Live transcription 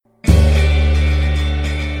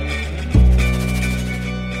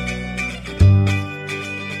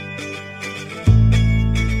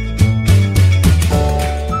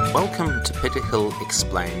Peter Hill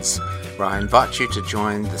Explains, where I invite you to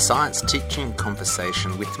join the science teaching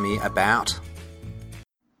conversation with me about...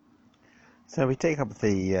 So we take up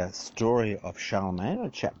the story of Charlemagne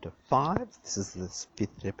in chapter 5. This is the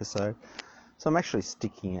 5th episode. So I'm actually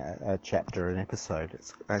sticking a chapter an episode.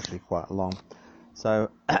 It's actually quite long.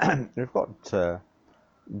 So we've got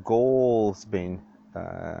Gaul's been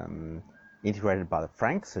integrated by the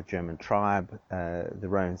Franks, a German tribe. The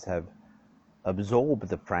Romans have absorbed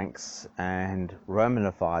the Franks and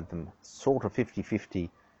Romanified them sort of 50-50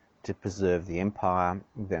 to preserve the empire.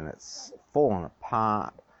 Then it's fallen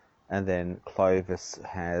apart, and then Clovis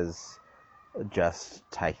has just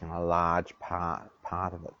taken a large part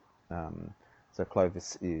of it. So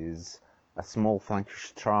Clovis is a small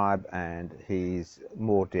Frankish tribe, and he's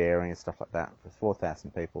more daring and stuff like that. For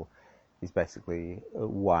 4,000 people, he's basically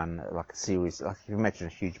won like a series. Like if you imagine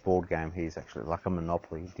a huge board game, he's actually like a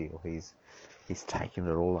Monopoly deal. He's taken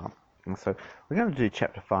it all up. And so we're going to do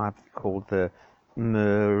chapter 5 called the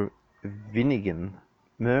Merovingian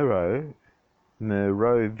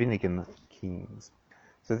kings.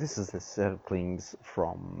 So this is the set of kings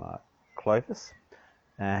from Clovis.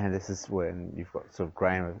 And this is when you've got sort of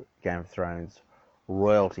Game of Thrones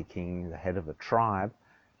royalty king, the head of a tribe,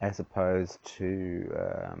 as opposed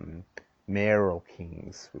to mayoral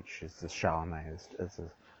kings, which is the Charlemagne, as a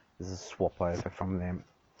swap over from them.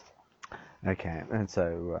 Okay, and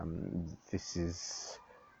so this is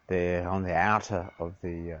they're on the outer of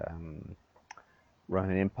the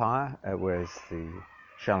Roman Empire, whereas the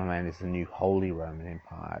Charlemagne is the new Holy Roman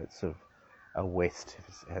Empire. It's sort of a west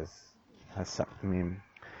has sucked them in.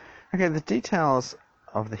 Okay, the details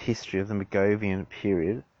of the history of the Merovingian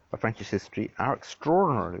period of Frankish history are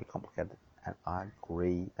extraordinarily complicated, and I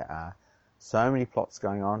agree. There are so many plots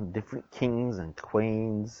going on, different kings and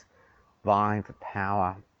queens vying for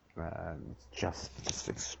power. It's just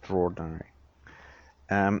extraordinary.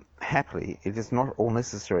 Happily, it is not all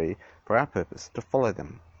necessary for our purpose to follow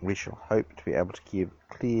them. We shall hope to be able to give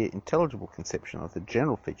a clear, intelligible conception of the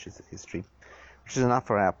general features of history, which is enough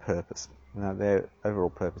for our purpose. Now, their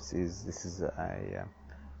overall purpose is this is a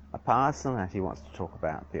parson, and he wants to talk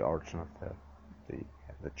about the origin of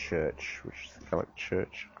the church, which is the Catholic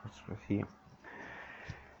Church here.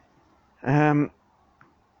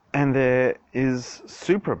 And there is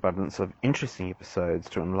superabundance of interesting episodes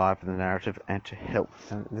to enliven the narrative and to help.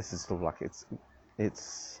 And this is sort of like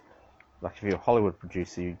it's like if you're a Hollywood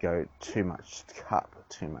producer, you'd go too much, cut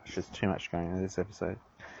too much. There's too much going on in this episode.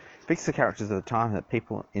 Fix the characters of the time that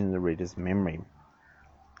people in the reader's memory.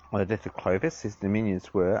 On the death of Clovis, his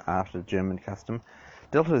dominions were, after German custom,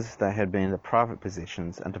 dealt as if they had been the private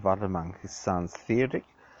possessions and divided among his sons Theodoric,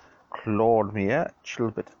 Claudemir,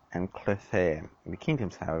 Chilbert, and Clotaire. The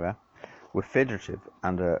kingdoms, however, were federative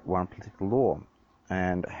under one political law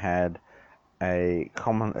and had a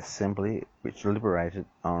common assembly which deliberated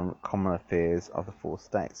on common affairs of the 4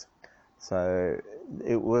 states. So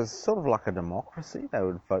it was sort of like a democracy. They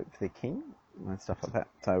would vote for the king and stuff like that.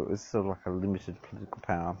 So it was sort of like a limited political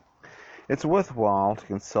power. It's worthwhile to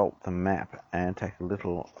consult the map and take a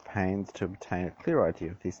little pains to obtain a clear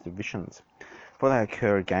idea of these divisions, for they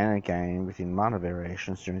occur again and again within minor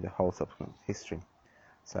variations during the whole subsequent history.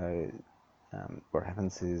 So what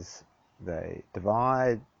happens is they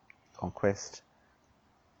divide, conquest,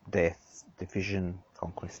 death, division,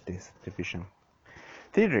 conquest, death, division.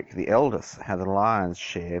 Theodoric the eldest had the lion's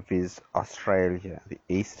share, viz. Australia, the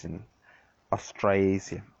eastern,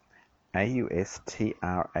 Austrasia,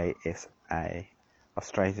 Austrasa,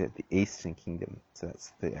 Austrasia, the eastern kingdom. So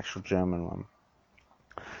that's the actual German one.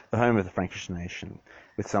 The home of the Frankish nation,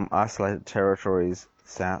 with some isolated territories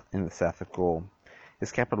in the south of Gaul.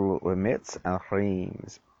 His capital were Metz and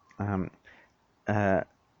Reims.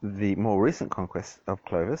 The more recent conquest of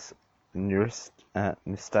Clovis,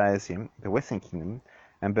 Nystasium, the western kingdom,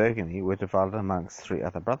 and Burgundy were divided amongst 3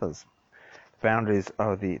 other brothers. The boundaries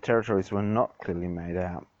of the territories were not clearly made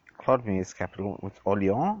out. Clodomir's capital was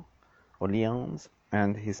Orleans,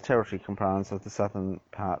 and his territory comprised of the southern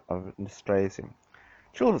part of Nystasium.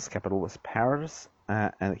 Chilbert's capital was Paradis,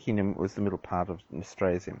 and the kingdom was the middle part of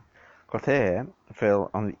Nystasium. Clotaire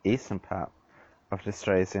fell on the eastern part of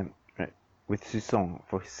Nystasium, with Soissons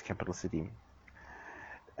for his capital city.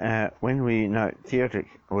 When we note Theodoric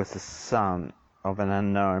was the son of an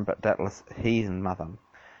unknown but doubtless heathen mother,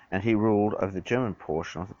 and he ruled over the German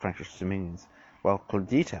portion of the Frankish dominions, while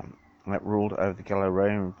Clodita ruled over the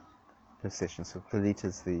Gallo-Roman possessions. So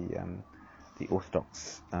Clodita's the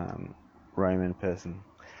Orthodox Roman person.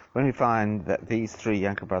 When we find that these 3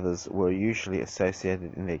 younger brothers were usually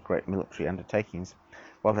associated in their great military undertakings,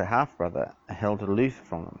 while their half-brother held aloof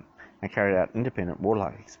from them and carried out independent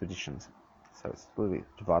warlike expeditions. So it's a little bit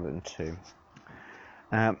divided in two.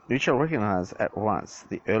 We shall recognise at once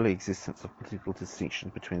the early existence of political distinction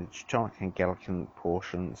between the Teutonic and Gallican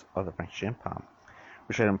portions of the Frankish Empire,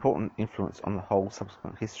 which had important influence on the whole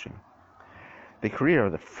subsequent history. The career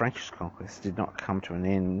of the Frankish conquest did not come to an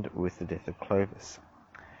end with the death of Clovis.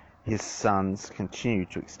 His sons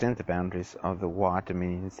continued to extend the boundaries of the wide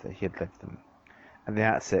dominions that he had left them. At the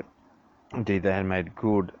outset, indeed, they had made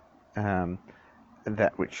good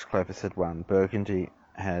that which Clovis had won. Burgundy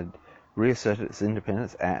had reasserted its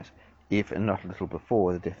independence at, if not a little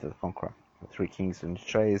before, the death of the conqueror. The three kings of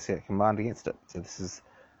Neustrasia combined against it. So this is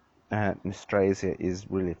Neustrasia is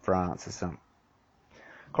really France's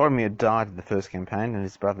Clodmir died in the first campaign, and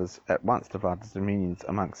his brothers at once divided his dominions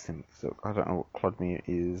amongst them. So I don't know what Clodmir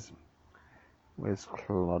is. Where's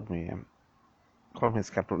Clodmir? Clodmir's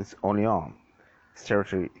capital is Orléans. His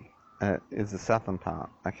territory is the southern part.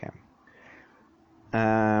 Okay.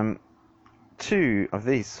 Two of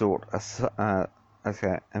these sought and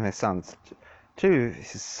their sons. Two of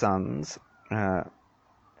his sons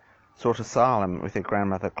sought asylum with their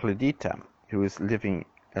grandmother Clodita, who was living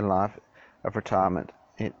a life of retirement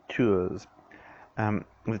at Tours.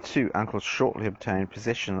 The two uncles shortly obtained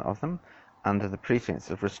possession of them under the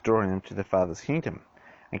pretense of restoring them to their father's kingdom,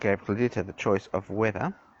 and gave Clodita the choice of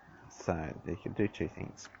whether, so they could do two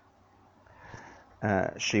things,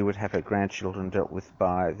 she would have her grandchildren dealt with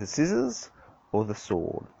by the scissors or the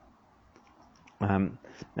sword. Now,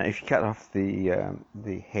 if you cut off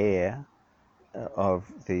the hair of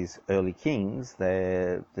these early kings,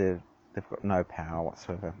 they've got no power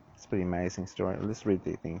whatsoever. It's a pretty amazing story. Let's read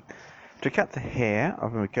the thing. To cut the hair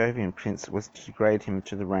of a Mogovian prince was to degrade him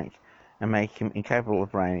to the rank and make him incapable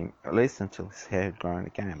of reigning, at least until his hair had grown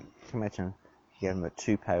again. You can imagine if you gave him a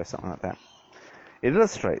toupee or something like that. It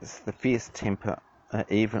illustrates the fierce temper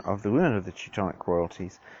even of the women of the Teutonic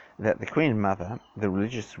royalties, that the Queen Mother, the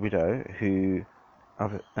religious widow who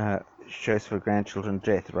chose for grandchildren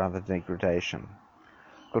death rather than degradation.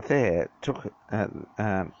 Clotaire took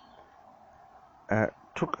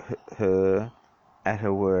her at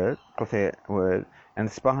her word, and in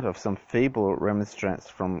spite of some feeble remonstrance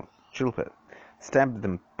from Chilpert, stabbed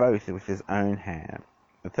them both with his own hand.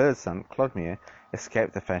 The third son, Clodmir,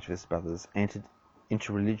 escaped the fate of his brothers, entered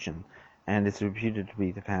into religion, and is reputed to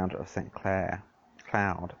be the founder of St.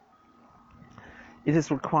 Cloud. It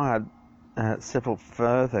has required several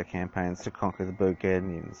further campaigns to conquer the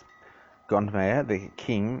Burgundians. Gondomar, the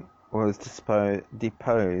king, was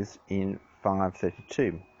deposed in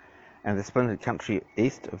 532, and the splendid country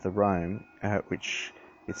east of the Rhone, which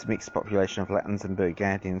its mixed population of Latins and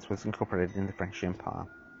Burgundians, was incorporated in the Frankish Empire.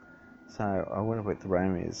 So I wonder what the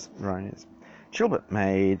Rhone is. Chilpert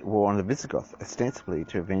made war on the Visigoth, ostensibly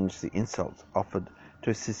to avenge the insults offered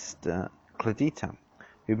to his sister Clodita,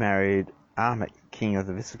 who married Armec, king of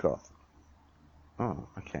the Visigoth. Oh,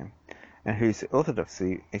 okay. And whose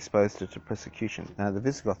orthodoxy exposed her to persecution. Now, the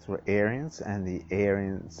Visigoths were Arians, and the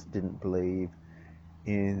Arians didn't believe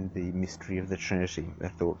in the mystery of the Trinity. They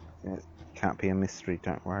thought, it can't be a mystery,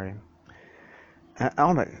 don't worry.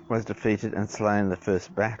 Almec was defeated and slain in the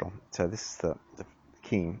first battle. So this is the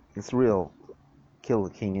king. It's real, kill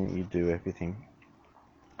the king and you do everything.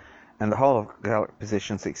 And the whole of Gallic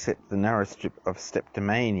possessions except the narrow strip of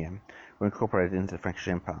Septimania were incorporated into the Frankish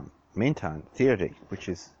Empire. Meantime, Theodoric, which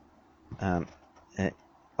is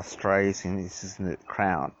Austrasian, this is in the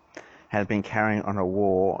Crown, had been carrying on a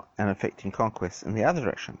war and effecting conquests in the other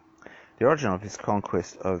direction. The origin of his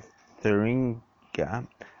conquest of Thuringia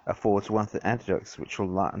affords one of the anecdotes which will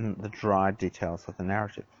lighten the dry details of the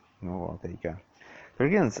narrative. Oh, well, there you go. The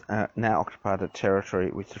Thuringians now occupied a territory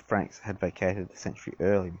which the Franks had vacated a century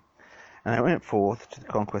earlier, and they went forth to the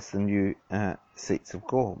conquest of the new seats of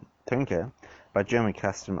Gaul. Thuringia, by German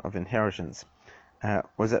custom of inheritance,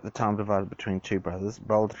 was at the time divided between two brothers,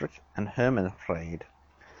 Baldric and Hermanfried.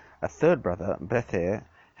 A third brother, Berthair,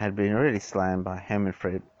 had been already slain by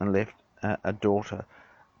Hermanfried and left a daughter,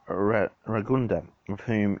 Ragunda, of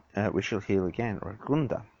whom we shall hear again.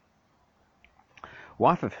 Ragunda,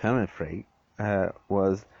 wife of Hermanfried,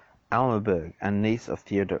 was Almaberg, a niece of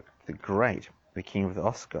Theodoric the Great, the king of the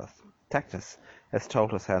Ostrogoths. Tacitus has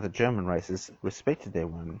told us how the German races respected their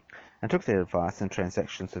women and took their advice in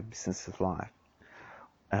transactions of business of life.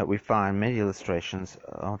 We find many illustrations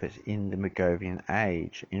of it in the Mogovian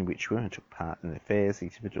age, in which women took part in affairs,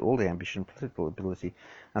 exhibited all the ambition, political ability,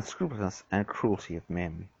 unscrupulousness, and cruelty of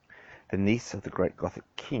men. The niece of the great Gothic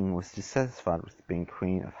king was dissatisfied with being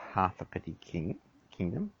queen of half a petty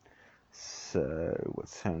kingdom. So,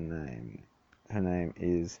 what's her name? Her name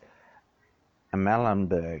is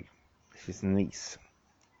Amalenberg. She's a niece.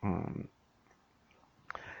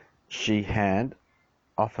 She had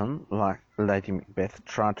often, like Lady Macbeth,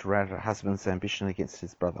 tried to rout her husband's ambition against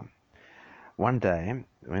his brother. One day,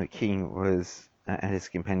 when the king and his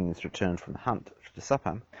companions returned from the hunt to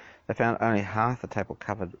supper, they found only half the table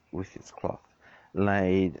covered with its cloth,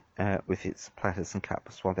 laid with its platters and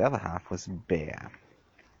cups, while the other half was bare.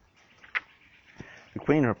 The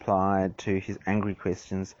Queen replied to his angry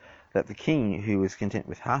questions that the king, who was content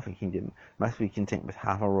with half a kingdom, must be content with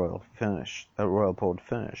half a royal board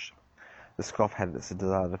furnished. The scoff had its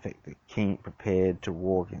desired effect. The king prepared to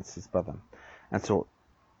war against his brother, and sought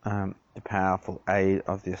the powerful aid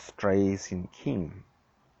of the Austrasian king.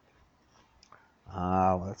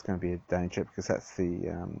 Well, that's going to be a danger, because that's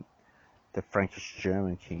the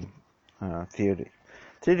Frankish-German king, Theodoric.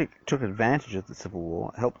 Theodoric took advantage of the civil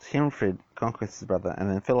war, helped Hilfrid conquer his brother, and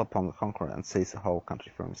then fell upon the conqueror and seized the whole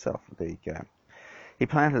country for himself. There you go. He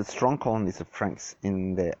planted strong colonies of Franks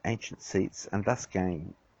in their ancient seats, and thus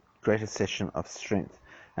gained great accession of strength,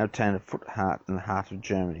 and obtained a foothold in the heart of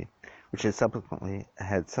Germany, which had subsequent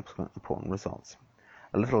important results.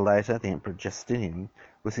 A little later, the Emperor Justinian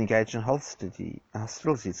was engaged in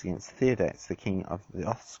hostilities against Theodates, the king of the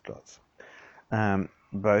Ostrogoths,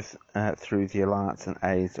 both through the alliance and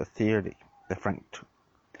aid of Theodoric. The Frank took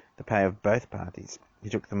the pay of both parties. He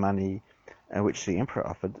took the money which the Emperor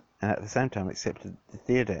offered, and at the same time accepted the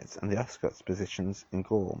Theodates and the Ostrogoths' positions in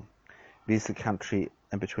Gaul, viz. The country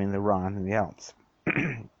between the Rhine and the Alps,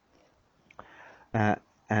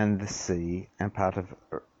 and the sea, and part of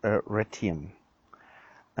Rhetium.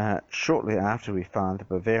 Shortly after, we find the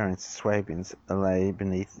Bavarians and Swabians lay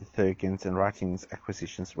beneath the Thuringians, and Rhetium's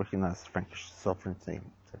acquisitions recognized Frankish sovereignty.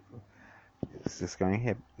 This is going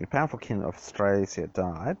ahead. The powerful king of Austrasia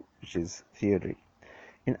died, which is Theodoric,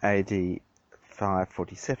 in AD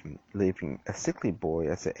 547, leaving a sickly boy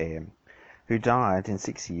as the heir, who died in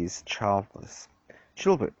 6 years childless.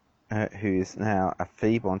 Chilbert, who is now a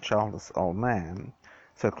feeble and childless old man,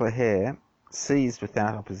 so Clotaire seized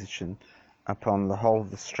without opposition upon the whole of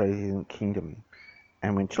the Australian kingdom,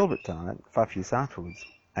 and when Chilbert died, 5 years afterwards,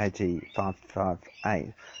 AD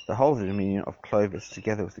 558, the whole of the dominion of Clovis,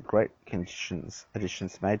 together with the great additions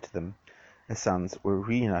made to them as sons, were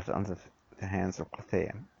reunited under the hands of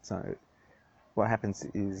Clotaire. So what happens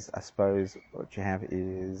is, I suppose, what you have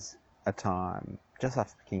is a time just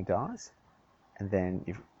after the king dies, and then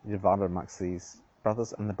you divide it amongst these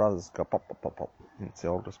brothers, and the brothers go pop, pop, pop, pop. It's the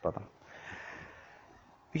oldest brother.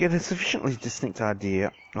 We get a sufficiently distinct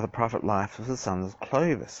idea of the private life of the sons of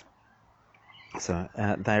Clovis. So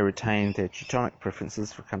they retained their Teutonic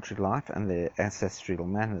preferences for country life and their ancestral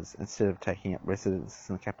manners. Instead of taking up residences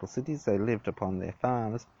in the capital cities, they lived upon their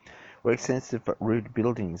farms, where extensive but rude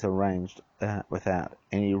buildings arranged without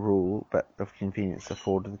any rule but of convenience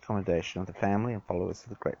afforded the accommodation of the family and followers of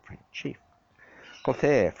the great Frank chief.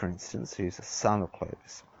 Clotaire, for instance, who is a son of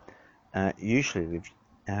Clovis, usually lived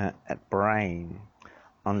at Braine,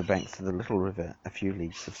 on the banks of the little river a few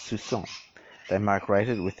leagues of Soissons. They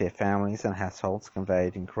migrated with their families and households,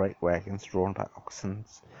 conveyed in great wagons drawn by oxen,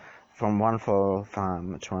 from one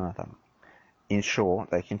farm to another. In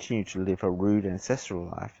short, they continued to live a rude ancestral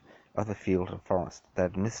life of the field and forest. They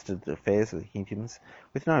administered the affairs of the kingdoms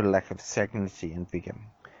with no lack of sanguinity and vigour.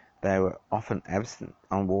 They were often absent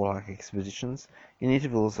on warlike expeditions. In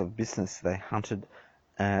intervals of business they hunted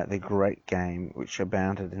the great game which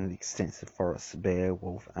abounded in the extensive forests, bear,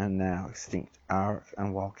 wolf, and now extinct areca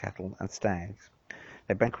and wild cattle and stags.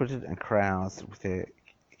 They banqueted and caroused with their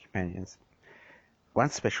companions. One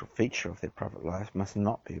special feature of their private life must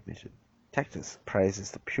not be omitted. Tacitus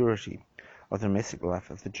praises the purity of the domestic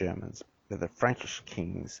life of the Germans, that the Frankish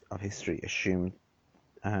kings of history assumed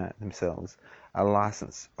themselves a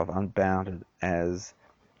license of unbounded as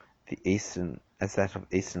that of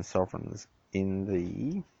Eastern sovereigns in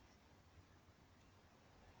the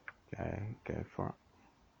go for it.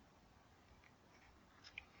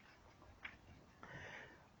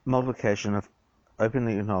 Multiplication of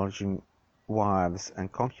openly acknowledging wives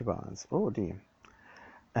and concubines. Oh dear.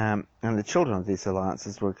 And the children of these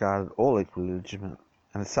alliances were regarded all equally legitimate,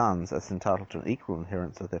 and the sons as entitled to an equal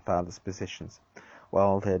inheritance of their father's possessions,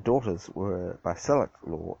 while their daughters were, by Salic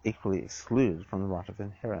law, equally excluded from the right of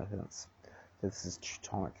inheritance. So this is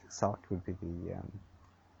Teutonic. Salic would be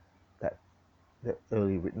the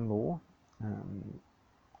early written law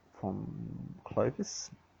from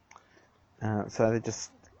Clovis. So they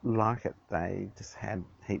just like it. They just had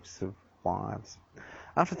heaps of wives.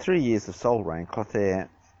 After 3 years of sole reign, Clotaire,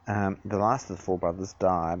 the last of the four brothers,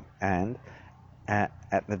 died, and at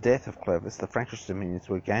the death of Clovis, the Frankish dominions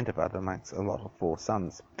were again divided amongst a lot of 4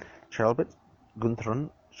 sons: Chilbert,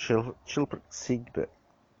 Guthrun, Chilperic, Sigebert.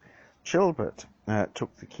 Chilbert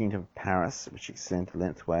took the kingdom of Paris, which extended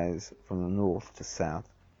lengthways from the north to south,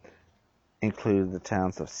 included the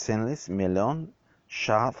towns of Senlis, Melun,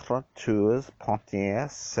 Chartres, Tours,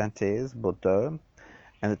 Poitiers, Saintes, Bordeaux,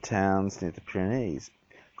 and the towns near the Pyrenees.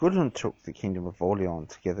 Gudrun took the kingdom of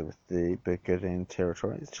Orleans together with the Burgundian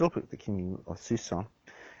territories, Chilperic the kingdom of Soissons,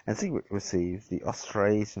 and Sigebert received the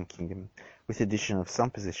Austrasian kingdom, with the addition of some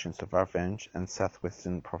possessions of Arvenge and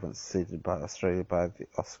southwestern province ceded by Australia by the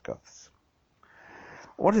Ostrogoths.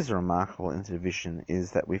 What is remarkable in the division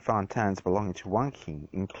is that we find towns belonging to one king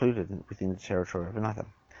included within the territory of another,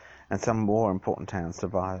 and some more important towns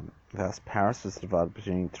divided. Thus, Paris was divided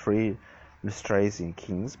between 3 Neustrasian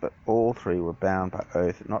kings, but all 3 were bound by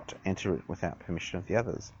oath not to enter it without permission of the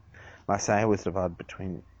others. Marseille was divided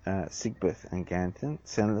between Sigebert and Ganthin.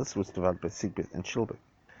 Senlis was divided by Sigebert and Chilbert.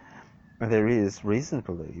 There is reason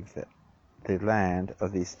to believe that the land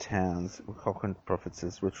of these towns were conquered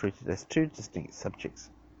provinces were treated as 2 distinct subjects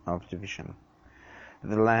of division.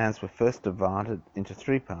 The lands were first divided into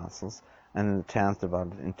 3 parcels, and then the towns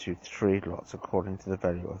divided into 3 lots according to the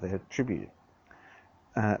value of their tribute.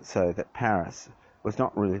 So that Paris was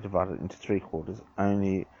not really divided into 3 quarters,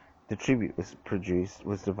 only the tribute was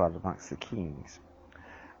divided amongst the kings.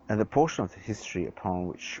 And the portion of the history upon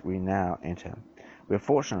which we now enter, we are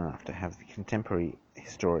fortunate enough to have the contemporary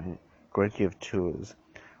historian Gregory of Tours,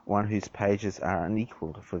 one whose pages are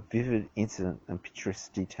unequalled for vivid incident and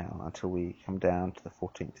picturesque detail until we come down to the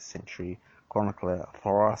 14th century chronicler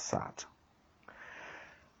Froissart.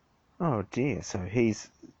 Oh dear, so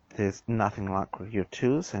there's nothing like Gregory of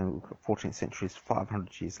Tours, and 14th century is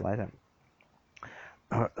 500 years later.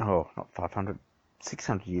 Not 500,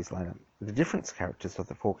 600 years later. The different characters of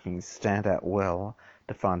the 4 kings stand out well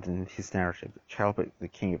defined in his narrative. Chilperic, the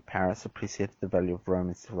king of Paris, appreciated the value of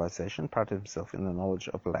Roman civilization, prided himself in the knowledge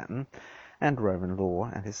of Latin and Roman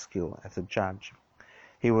law, and his skill as a judge.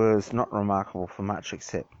 He was not remarkable for much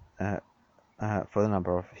except for the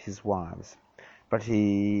number of his wives, but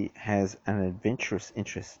he has an adventurous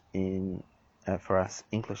interest in for us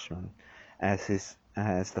Englishmen, as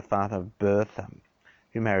the father of Bertha,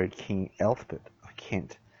 who married King Elthbert of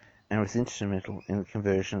Kent, and was instrumental in the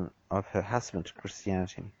conversion of her husband to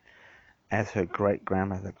Christianity, as her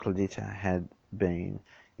great-grandmother Clodita had been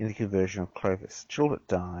in the conversion of Clovis. Chilbert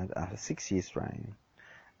died after 6 years' reign,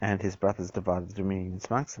 and his brothers divided the dominions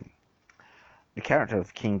amongst them. The character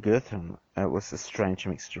of King Guthrum was a strange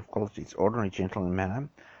mixture of qualities. Ordinary, gentle in manner,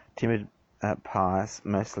 timid, pious,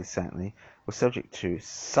 mostly saintly, was subject to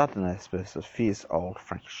sudden outbursts of fierce old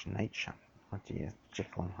Frankish nature. Oh dear,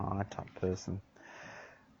 Jekyll and Hyde type person.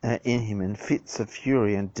 In him in fits of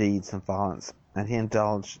fury and deeds of violence, and he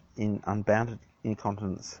indulged in unbounded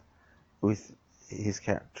incontinence with his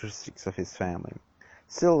characteristics of his family.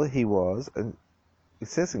 Still, he was, it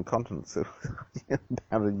says incontinence,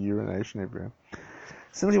 unbounded urination everywhere.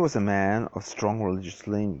 Still, he was a man of strong religious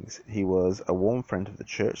leanings. He was a warm friend of the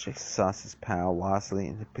church, exercised his power wisely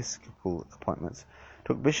in episcopal appointments,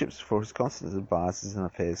 took bishops for his constant advisers in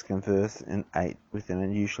affairs, conversed and ate with an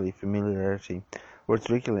unusually familiarity, was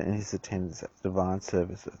regular in his attendance at the divine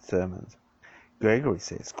service of sermons. Gregory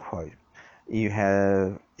says, quote, you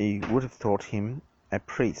would have thought him a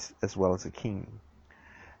priest as well as a king.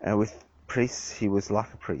 With priests he was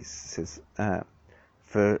like a priest, says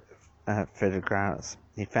Fredegranus.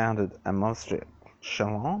 He founded a monastery at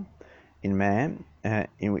Chalon in Man,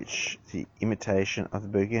 in which the imitation of the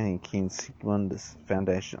Burgundian king Sigmundus,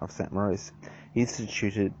 foundation of St. Maurice, he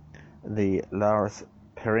instituted the Laus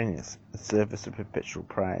Perennis, a service of perpetual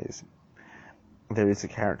praise. There is a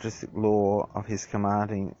characteristic law of his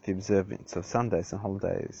commanding the observance of Sundays and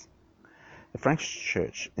holidays. The French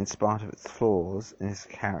Church, in spite of its flaws in his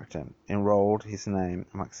character, enrolled his name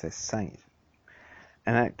amongst their saints.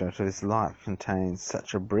 An anecdote of his life contains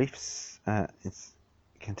such a brief space,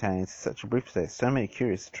 so many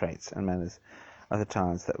curious traits and manners of the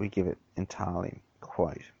times that we give it entirely.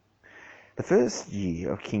 Quote, the first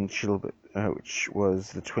year of King Chilbert, which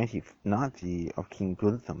was the 29th year of King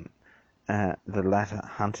Guthrum, the latter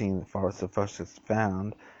hunting in the forest of Vosges,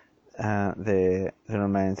 found there the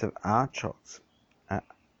remains of Orchots,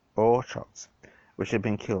 which had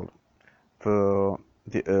been killed. For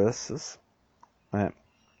the Ursus,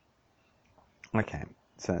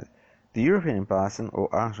 so the European bison or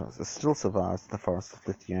Orchots still survives in the forests of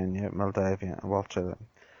Lithuania, Moldavia, and Walcheren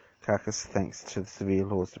carcass thanks to the severe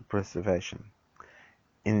laws of preservation.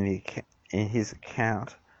 In his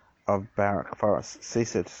account of Baroque forests,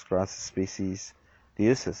 Cicero describes the species, the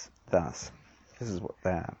Ursus, thus. This is what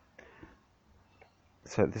they are.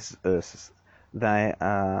 So this is Ursus. They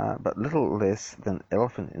are but little less than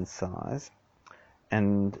elephant in size,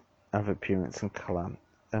 and of appearance and colour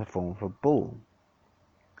in the form of a bull.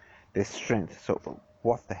 Their strength, so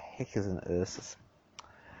what the heck is an Ursus?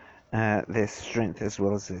 Their strength as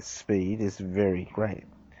well as their speed is very great.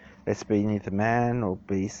 Their speed, neither man or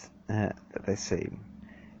beast that they see,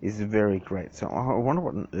 is very great. So I wonder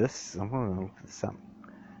what an Ursus is. I'm going to look this up.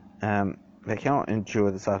 They cannot endure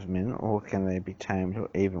the sight of men, or can they be tamed, or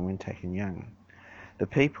even when taken young. The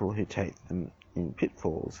people who take them in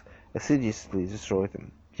pitfalls assiduously destroy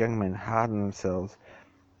them. Young men harden themselves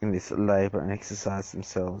in this labour and exercise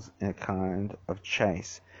themselves in a kind of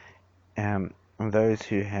chase. And those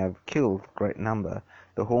who have killed a great number,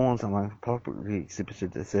 the horns among them publicly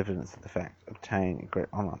exhibited as evidence of the fact, obtain great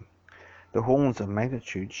honour. The horns of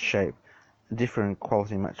magnitude, shape, differ in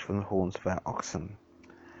quality much from the horns of our oxen.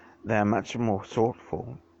 They are much more sought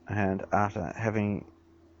for, and after having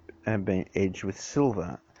been edged with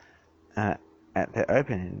silver at their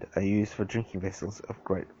open end, are used for drinking vessels of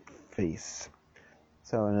great feasts.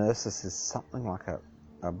 So an Ursus is something like a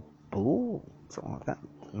bull, something like that.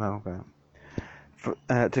 No, okay.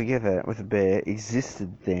 Together with a bear,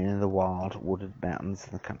 existed then in the wild wooded mountains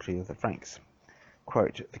in the country of the Franks.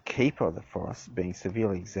 Quote, the keeper of the forest being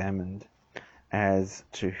severely examined as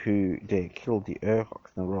to who dare kill the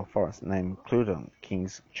Urgoch in the royal forest, named Cludon, the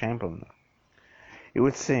king's chamberlain. It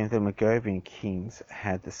would seem the Mogovian kings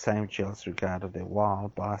had the same jealous regard of their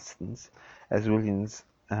wild bisons as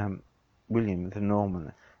William the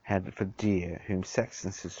Norman had for deer, whom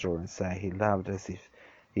Saxon's historians say he loved as if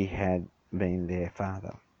he had been their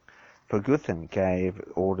father. For Guthrum gave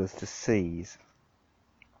orders to seize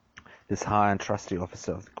this high and trusty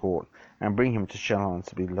officer of the court and bring him to Chalons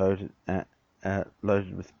to be loaded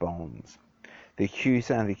with bonds. The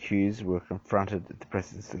accuser and the accused were confronted at the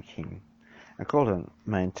presence of the king, and Colton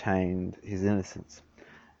maintained his innocence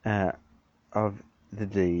of the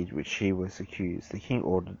deed which he was accused. The king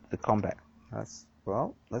ordered the combat. Let's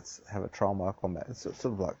have a trial by combat. It's sort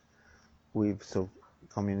of like with sort of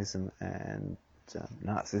communism and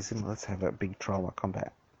Nazism. Let's have a big trial by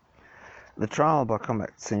combat. The trial by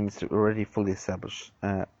combat seems to already fully established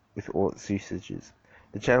with all its usages.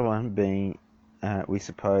 The javelin, being, we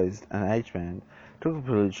supposed, an aged man, took the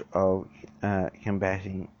privilege of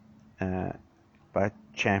combating by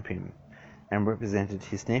champion and represented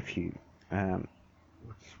his nephew,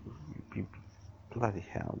 which would be bloody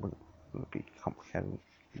hell, would it be complicated?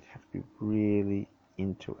 You'd have to be really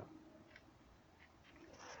into it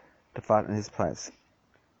to fight in his place.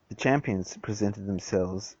 The champions presented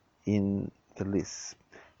themselves in the lists.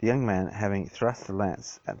 The young man, having thrust a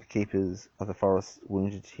lance at the keepers of the forest,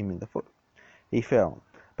 wounded him in the foot. He fell,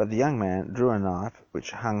 but the young man drew a knife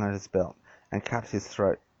which hung at his belt and cut his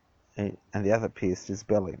throat, and the other pierced his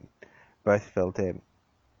belly. Both fell dead.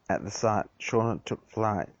 At the sight, Shaunant took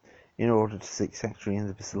flight in order to seek sanctuary in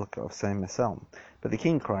the Basilica of Saint Marcel, but the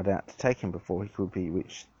king cried out to take him before he could be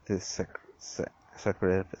reached the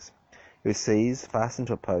sacred edifice. He was seized, fastened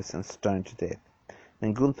to a post, and stoned to death.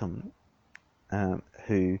 Then Guthrum,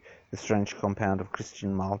 who, the strange compound of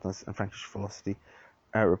Christian mildness and Frankish philosophy,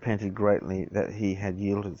 repented greatly that he had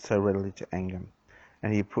yielded so readily to anger,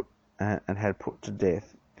 and had put to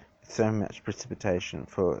death with so much precipitation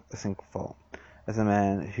for a single fault, as a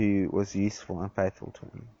man who was useful and faithful to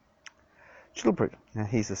him. Chilperic, now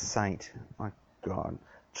he's a saint, my God.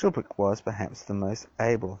 Chilperic was perhaps the most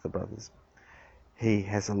able of the brothers. He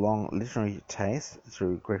has a long literary taste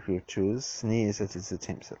through Gregory of Tours, sneers at his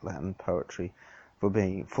attempts at Latin poetry for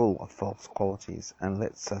being full of false qualities, and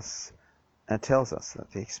tells us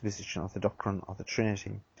that the exposition of the doctrine of the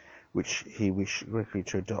Trinity, which he wished Gregory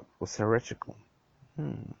to adopt, was heretical.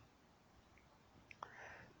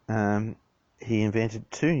 He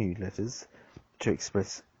invented two new letters to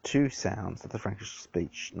express two sounds of the Frankish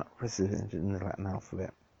speech not represented in the Latin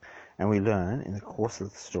alphabet, and we learn in the course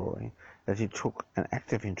of the story that he took an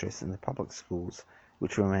active interest in the public schools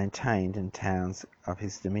which were maintained in towns of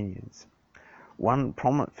his dominions. One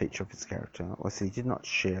prominent feature of his character was that he did not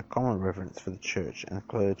share common reverence for the church and the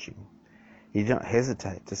clergy. He did not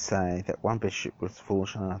hesitate to say that one bishop was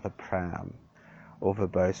foolish and another proud, or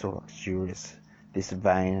verbose or luxurious, this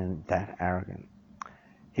vain and that arrogant.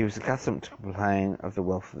 He was accustomed to complain of the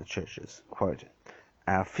wealth of the churches. Quote,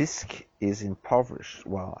 our fisc is impoverished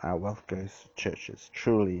while our wealth goes to churches.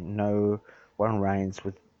 Truly no one reigns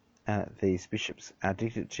with these bishops. Our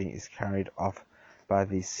dignity is carried off by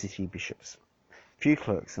these city bishops. Few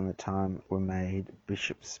clerks in the time were made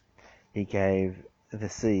bishops. He gave the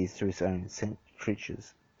sees to his own sent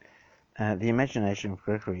creatures. The imagination of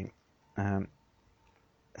Gregory,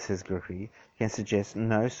 says Gregory, can suggest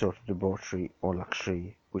no sort of debauchery or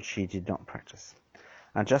luxury which he did not practice.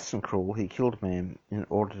 Unjust and cruel, he killed men in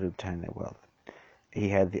order to obtain their wealth. He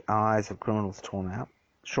had the eyes of criminals torn out.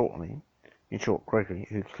 In short, Gregory,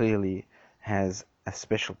 who clearly has a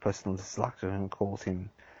special personal dislike to him, calls him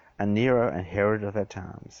a Nero and Herod of our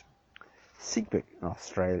times. Sigebert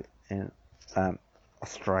in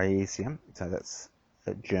Austrasia, so that's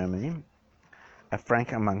Germany, a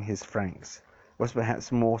Frank among his Franks, was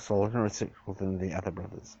perhaps more solid and respectable than the other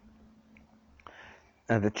brothers.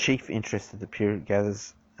 The chief interest of the period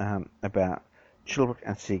gathers about Chilbric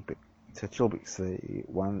and Sigebert. So Chilbric's the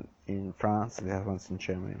one in France, the other one's in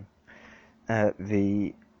Germany.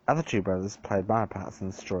 The other two brothers played minor parts in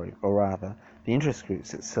the story, or rather, the interest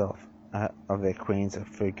groups itself of their queens are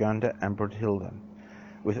Fregunda and Brunhilda,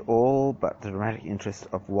 with all but the dramatic interest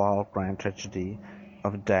of wild grand tragedy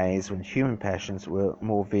of days when human passions were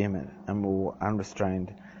more vehement and more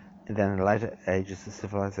unrestrained than in later ages of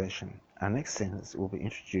civilization. Our next sentence will be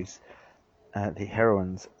introduced the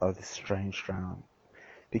heroines of this strange drama.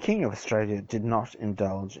 The King of Australia did not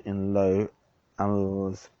indulge in low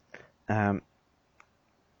amours,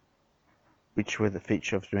 which were the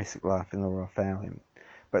feature of domestic life in the royal family,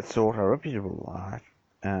 but sought a reputable life,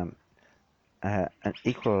 an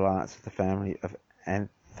equal alliance with the family of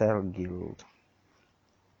Aethelgild,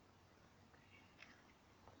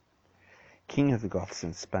 King of the Goths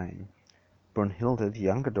in Spain. Brunhilda, the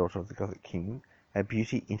younger daughter of the Gothic king, had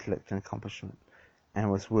beauty, intellect, and accomplishment,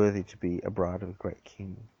 and was worthy to be a bride of a great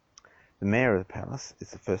king. The mayor of the palace,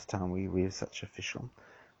 it's the first time we read of such official,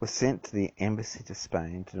 was sent to the embassy to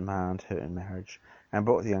Spain to demand her in marriage, and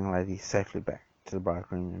brought the young lady safely back to the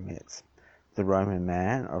bridegroom in Metz. The Roman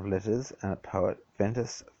man of letters and a poet,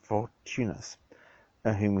 Ventus Fortunus,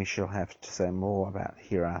 whom we shall have to say more about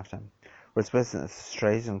hereafter, was president of the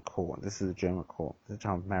Austrasian court, this is the German court, at the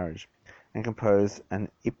time of marriage, and composed an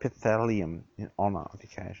epithalamium in honour of the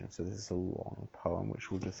occasion. So this is a long poem which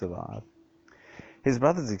will just survive. His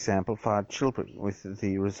brother's example fired Chilbric with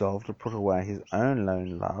the resolve to put away his own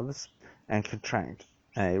lone loves and contract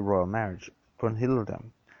a royal marriage. Brunhilda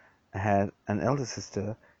had an elder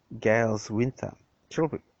sister, Galswintha.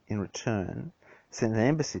 Chilbric, in return, sent an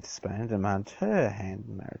embassy to Spain and demanded her hand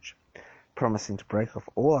in marriage, promising to break off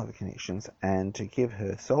all other connections and to give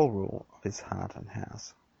her sole rule of his heart and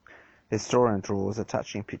house. The historian draws a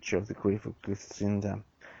touching picture of the grief of Glycinda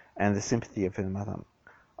and the sympathy of her mother,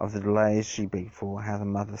 of the delays she begged for, how the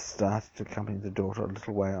mother started to accompany the daughter a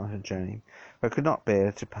little way on her journey, but could not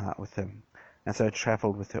bear to part with her, and so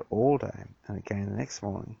travelled with her all day, and again the next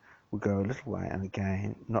morning would go a little way, and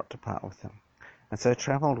again not to part with her, and so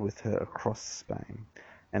travelled with her across Spain,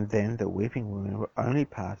 and then the weeping women were only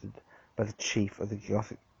parted by the chief of the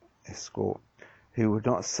Gothic escort, who would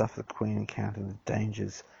not suffer the queen encountering the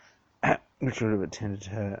dangers which would have attended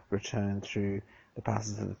her return through the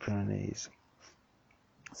passes of the Pyrenees.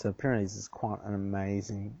 So the Pyrenees is quite an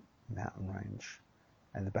amazing mountain range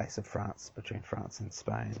at the base of France, between France and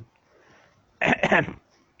Spain. I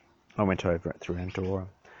went over it through Andorra.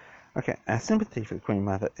 Okay, our sympathy for the Queen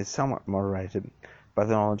Mother is somewhat moderated by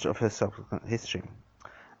the knowledge of her subsequent history.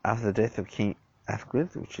 After the death of King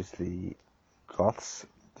Athgrid, which is the Goths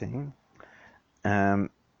thing,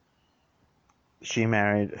 she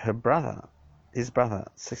married his brother,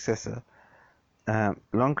 successor,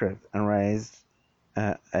 Longreth, and raised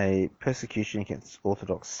a persecution against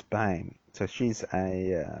Orthodox Spain. So she's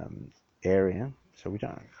a Arian, so we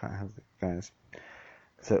don't quite have the goes.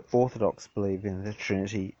 So Orthodox believe in the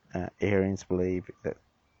Trinity, Arians believe that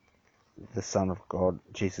the Son of God,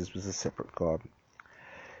 Jesus, was a separate God.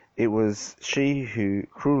 It was she who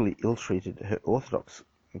cruelly ill-treated her Orthodox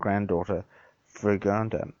granddaughter,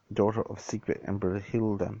 Fregunda, daughter of Sigebert and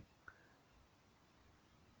Brunhilda,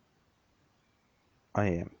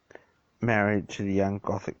 married to the young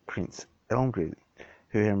Gothic prince Elmgrid,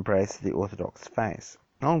 who had embraced the Orthodox faith.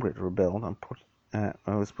 Elmgrid rebelled and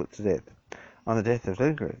was put to death. On the death of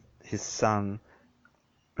Elmgrid, his son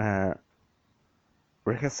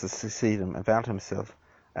Recus succeeded him and vowed himself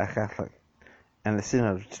a Catholic, and the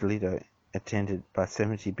Synod of Toledo, attended by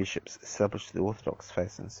 70 bishops, established the Orthodox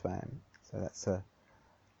faith in Spain. So that's a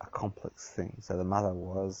complex thing. So the mother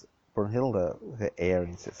was Brunhilda with her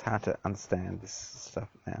Arians. It's hard to understand this stuff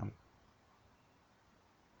now.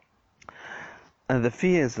 And the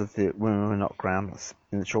fears of the women were not groundless.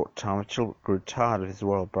 In the short time, Chilbric grew tired of his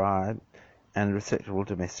royal bride and respectable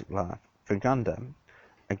domestic life. Fregunda,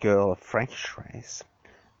 a girl of Frankish race,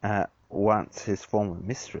 once his former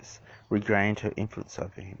mistress, regained her influence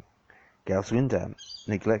over him. Galswinda,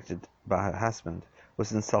 neglected by her husband,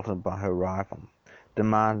 was insulted by her rival,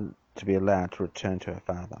 demanded to be allowed to return to her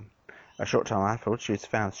father. A short time afterwards, she was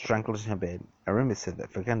found strangled in her bed. A rumour said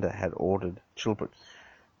that Fregunda had ordered Chilbric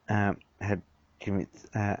had convinced,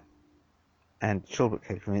 and Chilbrick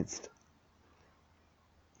had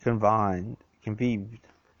convived,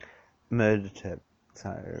 murdered her.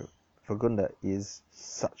 So Fregunda is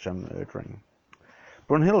such a murdering.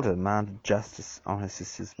 Brunhilde demanded justice on her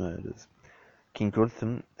sister's murders. King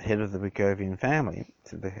Guthrum, head of the Burgovian family,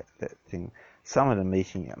 summoned a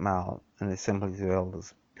meeting at Marl and the assemblies of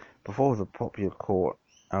elders before the popular court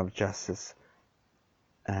of justice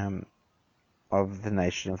of the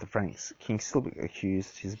nation of the Franks. King Silbrick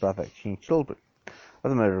accused his brother, King Chilbrick, of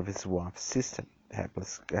the murder of his wife's sister,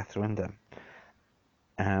 hapless Gathrinda,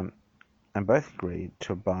 and both agreed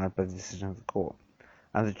to abide by the decision of the court.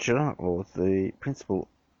 Under Germanic laws, the principle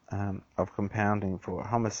of compounding for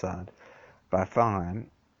homicide by fine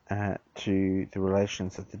to the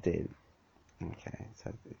relations of the dead. Okay,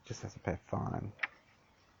 so it just has to pay a fine.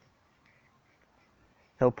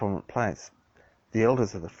 Held prominent place. The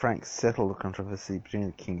elders of the Franks settled the controversy between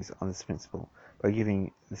the kings on this principle by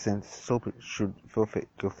giving the sentence Chilbrick should forfeit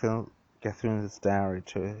Gathrinda's dowry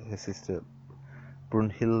to her sister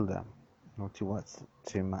Brunhilde. Not too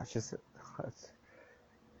much, is it?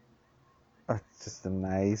 It's just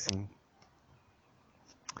amazing.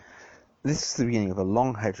 This is the beginning of a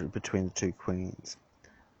long hatred between the two queens,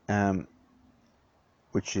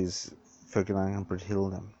 which is Ferdinand and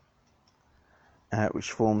Brunhilde,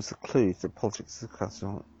 which forms the clue to the politics of the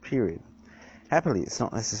classical period. Happily, it's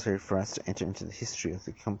not necessary for us to enter into the history of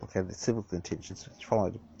the complicated civil contentions which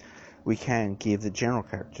followed. We can give the general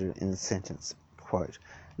character in the sentence, quote,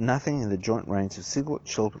 "Nothing in the joint reigns of Sigurd,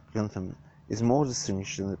 Chilbrick, Guthrum is more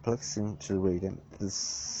distinguished than the perplexing to the reader the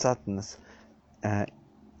suddenness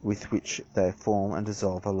with which they form and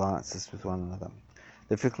dissolve alliances with one another,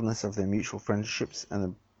 the fickleness of their mutual friendships,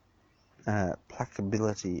 and the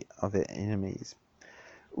placability of their enemies.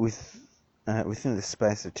 Within the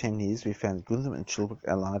space of 10 years, we found Guthrum and Chilbrick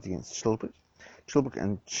allied against Chilbrick, Chilbrick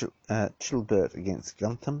and Childert against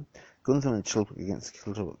Guthrum, Guthrum and Chilbrick against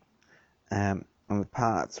Childert, and the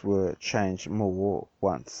parts were changed more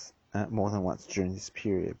than once during this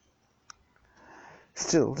period.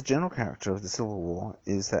 Still, the general character of the Civil War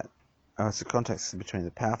is that the context between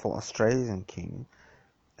the powerful Austrasian king,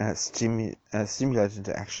 stimulated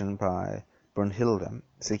into action by Brunhilde,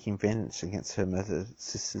 seeking vengeance against her murdered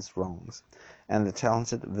sister's wrongs, and the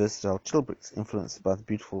talented, versatile Chilbricks, influenced by the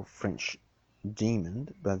beautiful demon,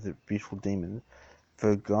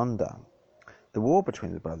 Fregunda. The war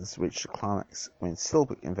between the brothers reached a climax when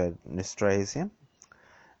Chilbrick invaded Nestrasia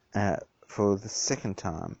for the second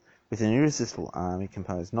time, with an irresistible army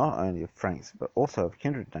composed not only of Franks but also of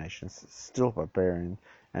kindred nations, still barbarian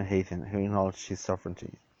and heathen, who acknowledged his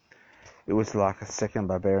sovereignty. It was like a second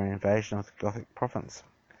barbarian invasion of the Gothic province.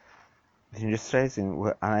 The Nestrasians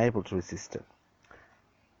were unable to resist it,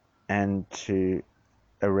 and to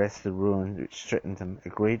arrest the ruin which threatened them,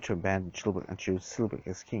 agreed to abandon Chilbrick and choose Silbrick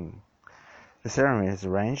as king. The ceremony was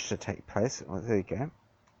arranged to take place. Well, there you go.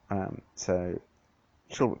 So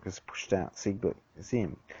Chilbrick was pushed out. Siegbert is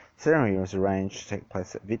in. The ceremony was arranged to take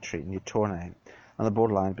place at Vitry, near Tournai, on the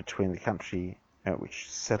borderline between the country which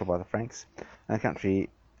was settled by the Franks and the country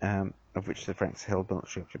of which the Franks held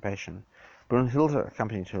military occupation. Brunhilde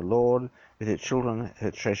accompanied her lord with her children,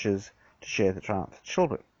 her treasures, to share the triumph.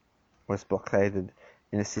 Chilbrick was blockaded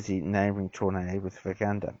in a city neighbouring Tournai with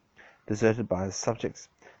Fregunda, deserted by his subjects,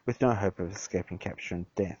 with no hope of escaping capture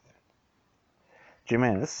and death.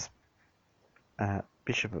 Germanus,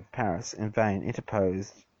 Bishop of Paris, in vain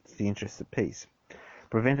interposed the interests of peace.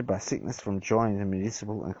 Prevented by sickness from joining the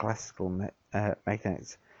municipal and classical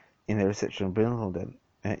magnates in their reception of Brunhilde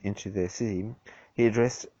into their city, he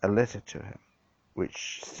addressed a letter to her,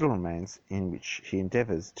 which still remains, in which he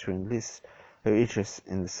endeavours to enlist her interest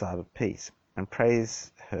in the side of peace, and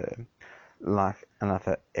praise her, like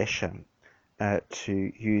another Escher, to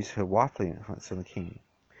use her wifely influence on the king.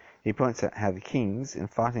 He points out how the kings, in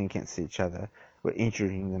fighting against each other, were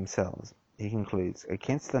injuring themselves. He concludes,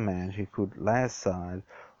 against the man who could lay aside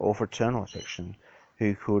all fraternal affection,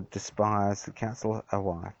 who could despise the counsel of a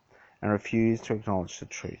wife, and refuse to acknowledge the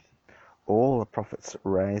truth. All the prophets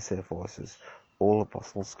raise their voices, all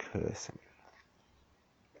apostles curse him.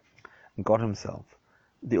 God himself,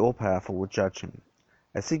 the all-powerful, will judge him.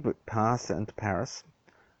 As Siegbert passed into Paris,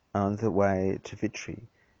 on the way to Vitry,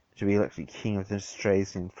 to be elected king of the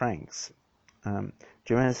Nestrasian Franks,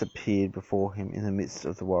 Germanus appeared before him in the midst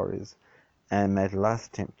of the warriors, and made a last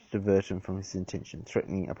attempt to divert him from his intention,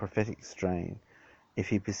 threatening a prophetic strain if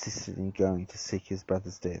he persisted in going to seek his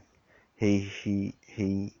brother's death. He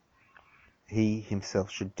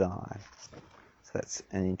himself should die. So that's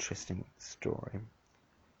an interesting story.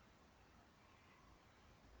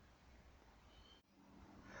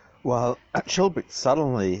 While Chilbrick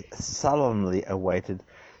sullenly awaited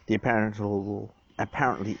the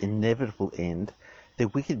apparently inevitable end, the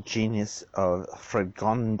wicked genius of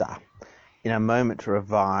Fredgonda, in a moment to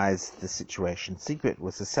revise the situation, Sigebert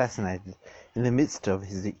was assassinated in the midst of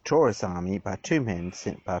his victorious army by two men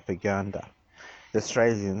sent by Fredgonda. The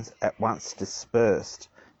Australians at once dispersed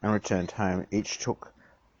and returned home. Each took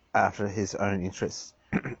after his own interests.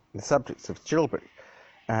 The subjects of Chilbrick,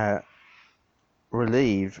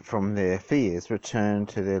 relieved from their fears, returned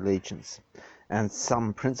to their allegiance, and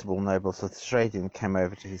some principal nobles of Australia came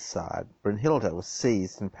over to his side. Brunhilda was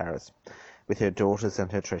seized in Paris with her daughters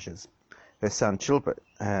and her treasures. Her son Chilbert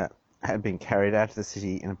had been carried out of the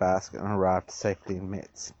city in a basket and arrived safely in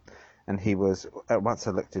Metz, and he was at once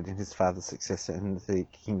elected in his father's successor in the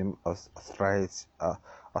kingdom of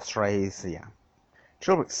Austrasia.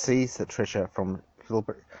 Chilbrick seized the treasure from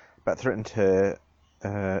Chilbrick, but treated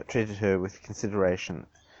her with consideration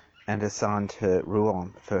and assigned her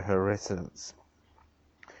Rouen for her residence.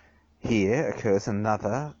 Here occurs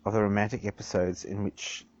another of the romantic episodes in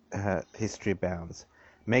which history abounds.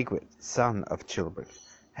 Megwit, son of Chilbrick,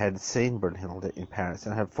 had seen Brunhilde in Paris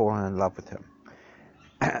and had fallen in love with her.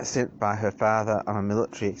 Sent by her father on a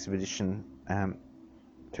military expedition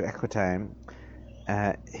to Aquitaine,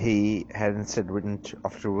 he had instead ridden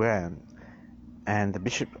off to Rouen, and the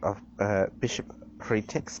Bishop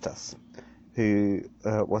Pretextus, who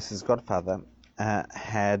was his godfather,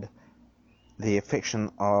 had the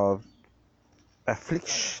affection of a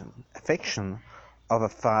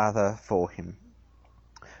father for him,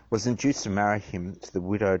 was induced to marry him to the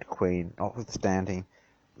widowed queen, notwithstanding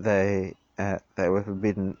they were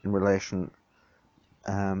forbidden in relation,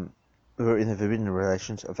 were in the forbidden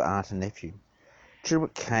relations of aunt and nephew.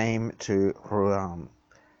 Chilbrick came to Rouen.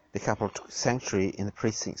 The couple took sanctuary in the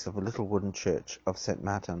precincts of a little wooden church of St.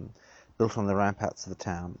 Martin, built on the ramparts of the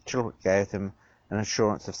town. Chilbrick gave them an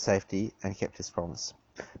assurance of safety and kept his promise.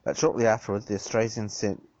 But shortly afterwards, the Austrasians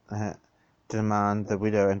sent to demand the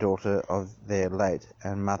widow and daughter of their late,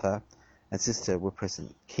 and mother and sister were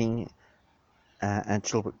present. King and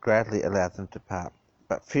Chilbrick gladly allowed them to depart,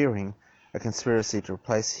 but fearing a conspiracy to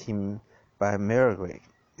replace him by Merriwig,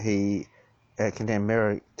 he condemned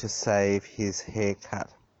Merriwig to have his hair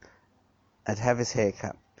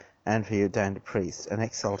cut, and he ordained a priest, and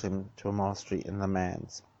exiled him to a monastery in Le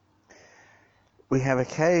Mans. We have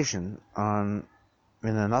occasion in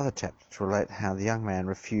another chapter to relate how the young man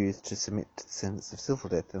refused to submit to the sentence of civil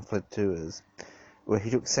death and fled to Tours, where he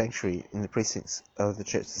took sanctuary in the precincts of the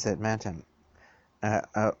Church of St. Martin,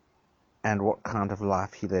 and what kind of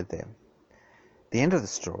life he led there. The end of the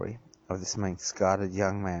story of this misguided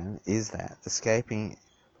young man is that, escaping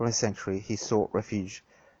from his sanctuary, he sought refuge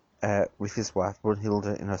with his wife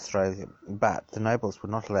Brunhilde in Australia, but the nobles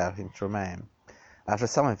would not allow him to remain. After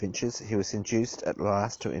some adventures, he was induced at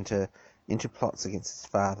last to enter into plots against his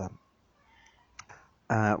father,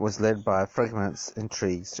 was led by Fregmont's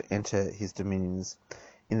intrigues to enter his dominions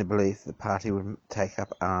in the belief the party would take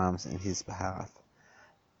up arms in his behalf,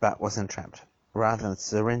 but was entrapped. Rather than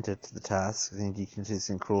surrender to the task, the indignities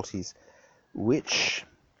and cruelties which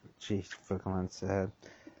Fregmont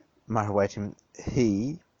might await him,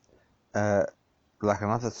 he, like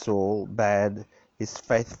another Saul, bade his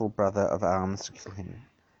faithful brother of arms to kill him,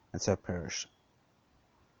 and so perished.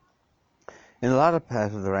 In the latter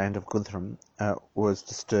part of the reign of Guthrum was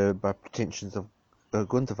disturbed by pretensions of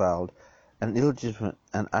Gundevald, an illegitimate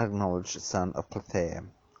and unacknowledged son of Clothaire.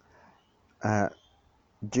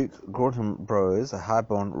 Duke Gordon Brose, a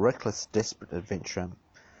high-born, reckless, desperate adventurer,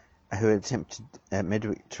 who had attempted at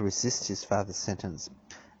Medwick to resist his father's sentence,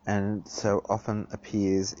 and so often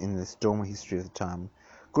appears in the stormy history of the time.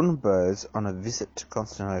 Gordon Brose, on a visit to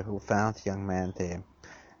Constantinople, found the young man there,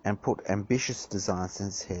 and put ambitious designs in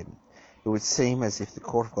his head. It would seem as if the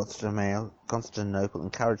court of Constantinople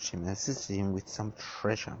encouraged him and assisted him with some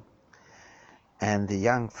treasure, and the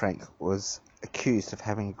young Frank was accused of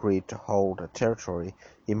having agreed to hold a territory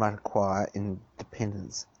he might acquire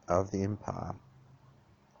independence of the empire.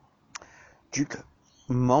 Duke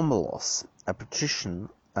Montmolos, a patrician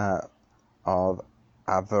of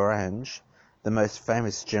Avranches, the most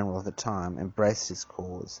famous general of the time, embraced his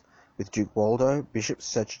cause, with Duke Waldo, Bishop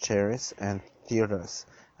Sagittarius, and Theodosius,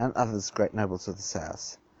 and others great nobles of the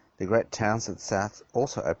south. The great towns of the south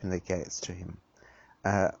also opened their gates to him,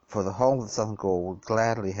 for the whole of the southern Gaul would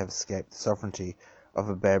gladly have escaped the sovereignty of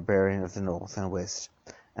a barbarian of the north and west,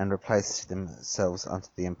 and replaced themselves under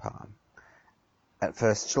the empire. At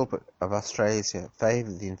first, Chilbrick of Austrasia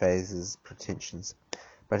favoured the invaders' pretensions,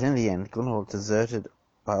 but in the end, Gunnar, deserted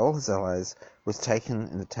by all his allies, was taken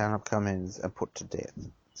in the town of Comines and put to death.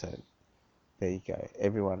 So, there you go.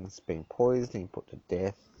 Everyone's been poisoned and put to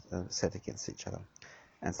death and set against each other.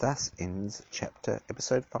 And thus ends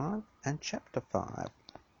episode 5 and chapter 5.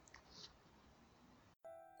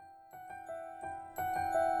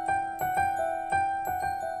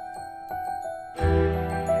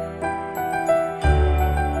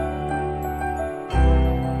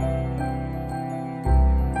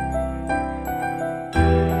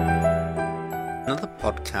 Another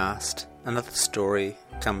podcast, another story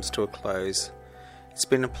comes to a close. It's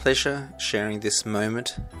been a pleasure sharing this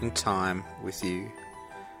moment in time with you.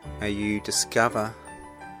 May you discover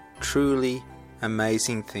truly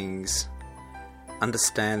amazing things,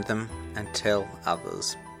 understand them, and tell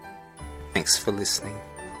others. Thanks for listening.